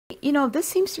You know, this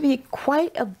seems to be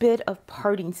quite a bit of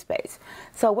parting space.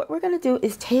 So what we're going to do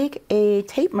is take a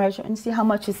tape measure and see how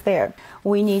much is there.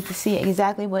 We need to see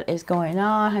exactly what is going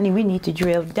on, honey. We need to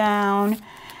drill down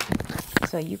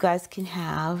so you guys can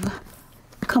have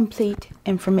complete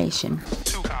information.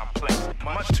 Too complex,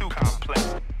 much too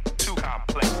complex, too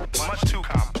complex, much too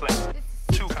complex,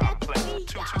 too complex,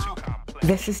 too complex.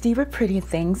 This is Diva Pretty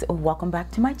Things. Welcome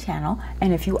back to my channel,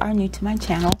 and if you are new to my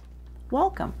channel,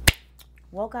 welcome.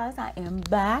 Well guys, I am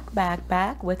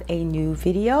back with a new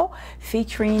video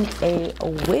featuring a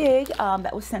wig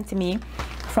that was sent to me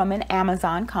from an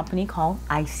Amazon company called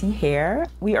Isee Hair.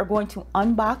 We are going to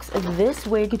unbox this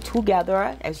wig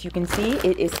together. As you can see,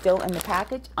 it is still in the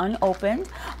package, unopened.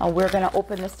 We're gonna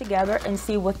open this together and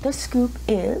see what the scoop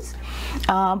is.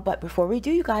 But before we do,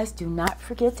 you guys, do not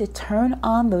forget to turn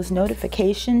on those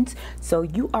notifications so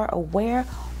you are aware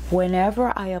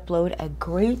whenever I upload a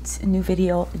great new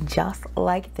video just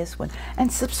like this one. And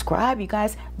subscribe, you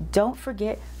guys. Don't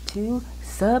forget to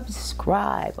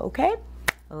subscribe, okay?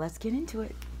 Let's get into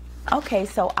it. Okay,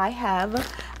 so I have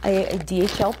a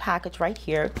DHL package right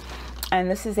here. And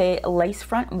this is a lace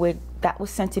front wig that was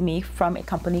sent to me from a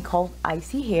company called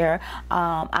Isee Hair.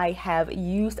 I have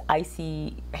used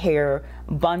Isee Hair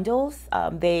bundles.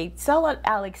 They sell at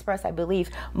AliExpress, I believe,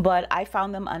 but I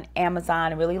found them on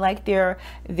Amazon. I really like their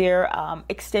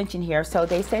extension here. So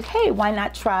they said, hey, why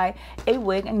not try a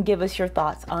wig and give us your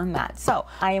thoughts on that. So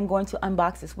I am going to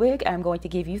unbox this wig. I'm going to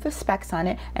give you the specs on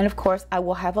it. And of course, I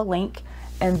will have a link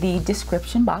in the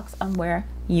description box on where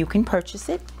you can purchase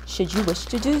it should you wish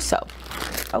to do so.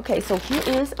 Okay, so here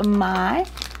is my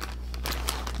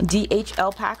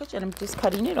DHL package, and I'm just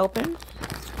cutting it open.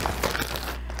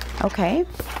 Okay,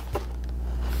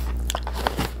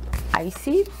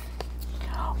 Isee,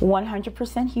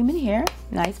 100% human hair.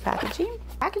 Nice packaging.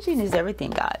 Packaging is everything,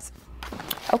 guys.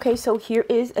 Okay, so here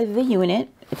is the unit.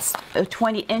 It's a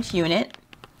 20-inch unit.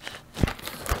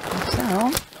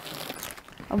 So,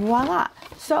 voila.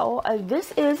 So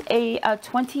this is a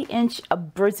 20-inch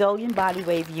Brazilian body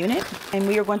wave unit, and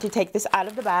we are going to take this out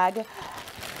of the bag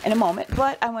in a moment,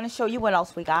 but I want to show you what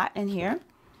else we got in here.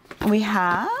 We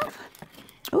have,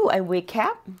 a wig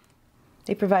cap.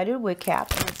 They provided a wig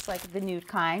cap, and it's like the nude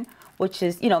kind, which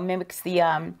is, you know, mimics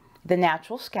the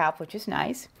natural scalp, which is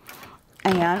nice.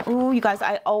 And, you guys,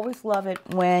 I always love it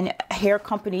when hair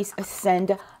companies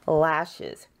send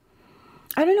lashes.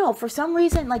 I don't know, for some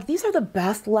reason, like, these are the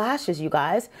best lashes, you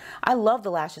guys. I love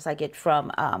the lashes I get from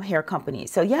hair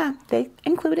companies. So yeah, they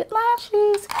included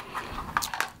lashes.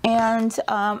 And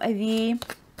the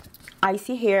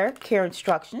Isee Hair care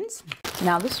instructions.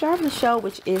 Now the star of the show,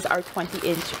 which is our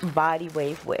 20-inch body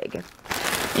wave wig.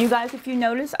 You guys, if you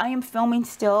notice, I am filming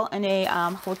still in a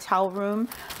hotel room.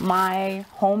 My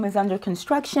home is under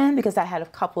construction because I had a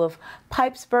couple of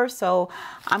pipes burst. So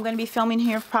I'm going to be filming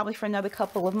here probably for another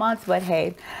couple of months. But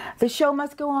hey, the show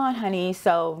must go on, honey.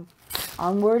 So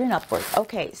onward and upward.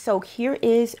 Okay, so here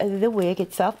is the wig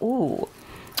itself. Ooh,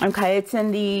 okay, it's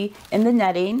in the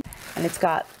netting, and it's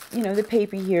got, you know, the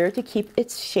paper here to keep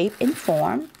its shape and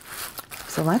form.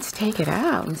 So let's take it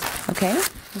out. Okay,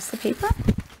 here's the paper.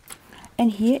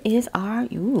 And here is our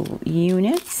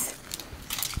units.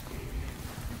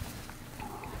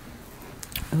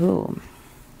 Ooh,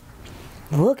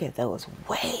 look at those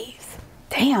waves.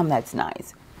 Damn, that's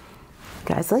nice.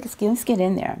 Guys, let's get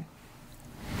in there.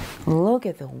 Look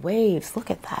at the waves. Look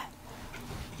at that.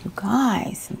 You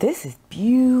guys, this is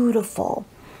beautiful.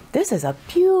 This is a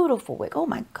beautiful wig. Oh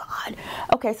my God.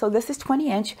 Okay, so this is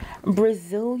 20-inch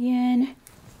Brazilian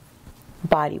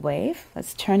body wave.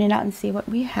 Let's turn it out and see what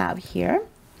we have here.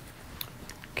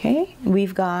 Okay,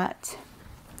 we've got,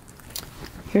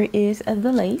 here is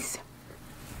the lace,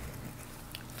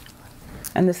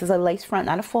 and this is a lace front,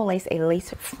 not a full lace, a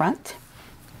lace front.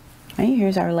 Okay,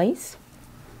 here's our lace,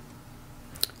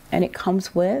 and it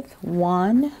comes with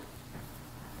 1,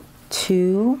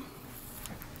 2,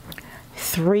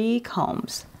 3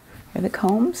 combs. Here are the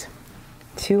combs,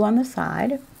 2 on the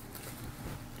side.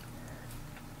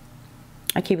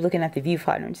 I keep looking at the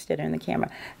viewfinder instead of in the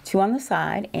camera. 2 on the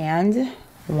side and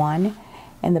 1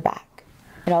 in the back.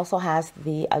 It also has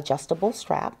the adjustable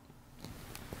strap.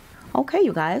 Okay,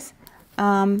 you guys.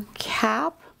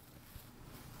 Cap.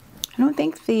 I don't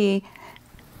think the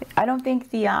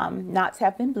knots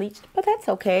have been bleached, but that's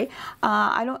okay.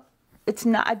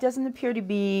 It doesn't appear to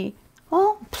be,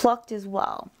 well, plucked as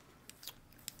well.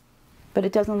 But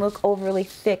it doesn't look overly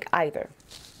thick either.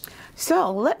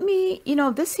 So let me, you know,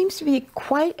 this seems to be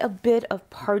quite a bit of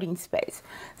parting space.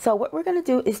 So what we're going to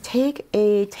do is take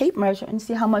a tape measure and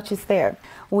see how much is there.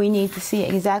 We need to see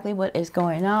exactly what is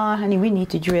going on, honey. We need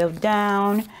to drill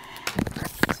down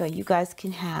so so you guys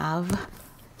can have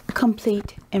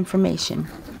complete information.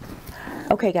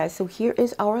 Okay guys, so here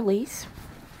is our lace,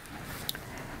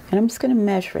 and I'm just going to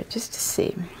measure it just to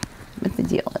see what the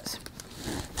deal is.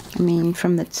 I mean,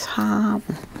 from the top,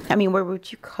 I mean, where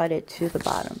would you cut it to the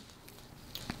bottom?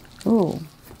 Ooh.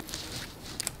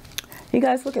 You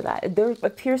guys, look at that. There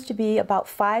appears to be about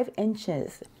 5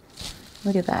 inches.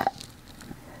 Look at that.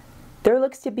 There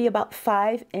looks to be about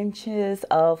 5 inches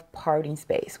of parting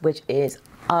space, which is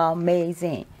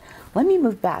amazing. Let me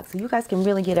move back so you guys can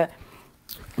really get a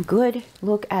good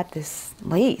look at this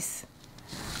lace.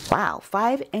 Wow,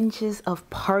 5 inches of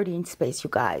parting space, you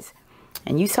guys.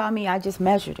 And you saw me, I just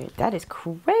measured it. That is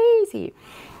crazy.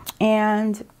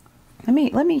 And let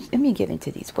me get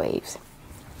into these waves.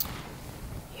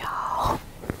 Y'all,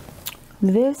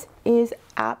 this is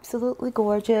absolutely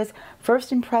gorgeous.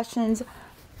 First impressions,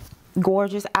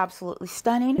 gorgeous, absolutely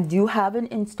stunning. I do have an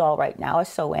install right now, a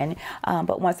sew-in,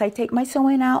 but once I take my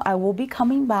sew-in out, I will be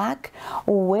coming back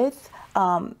with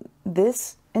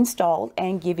this installed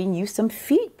and giving you some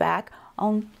feedback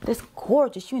on this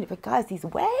gorgeous unit. But guys, these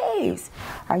waves,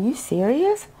 are you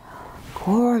serious?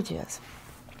 Gorgeous.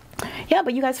 Yeah,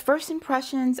 but you guys, first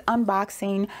impressions,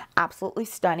 unboxing, absolutely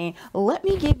stunning. Let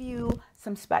me give you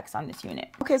some specs on this unit.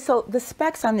 Okay, so the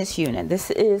specs on this unit,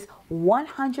 this is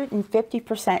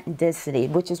 150% density,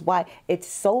 which is why it's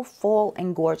so full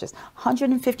and gorgeous.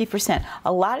 150%.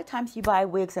 A lot of times you buy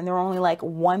wigs and they're only like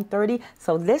 130,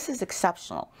 so this is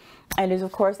exceptional. And there's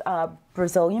of course a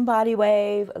Brazilian body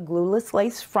wave, a glueless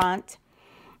lace front,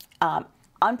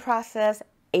 unprocessed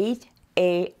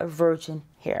 8A virgin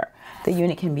hair. The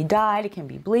unit can be dyed, it can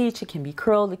be bleached, it can be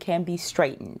curled, it can be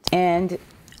straightened. And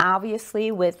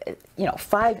obviously with, you know,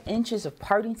 5 inches of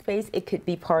parting space, it could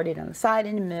be parted on the side,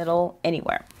 in the middle,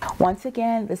 anywhere. Once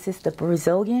again, this is the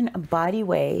Brazilian body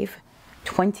wave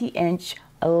 20-inch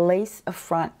lace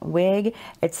front wig.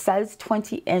 It says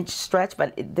 20-inch stretch,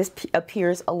 but this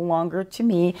appears longer to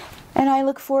me. And I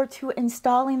look forward to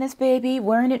installing this baby,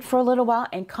 wearing it for a little while,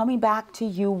 and coming back to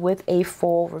you with a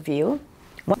full review.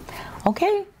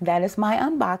 Okay, that is my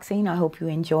unboxing. I hope you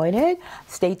enjoyed it.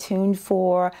 Stay tuned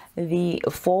for the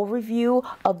full review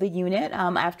of the unit.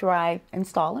 After I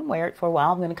install and wear it for a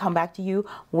while, I'm going to come back to you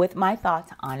with my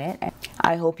thoughts on it.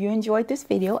 I hope you enjoyed this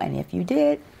video, and if you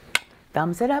did,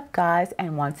 thumbs it up, guys.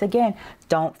 And once again,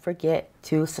 don't forget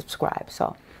to subscribe.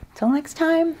 So, till next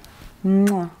time,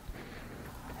 mwah.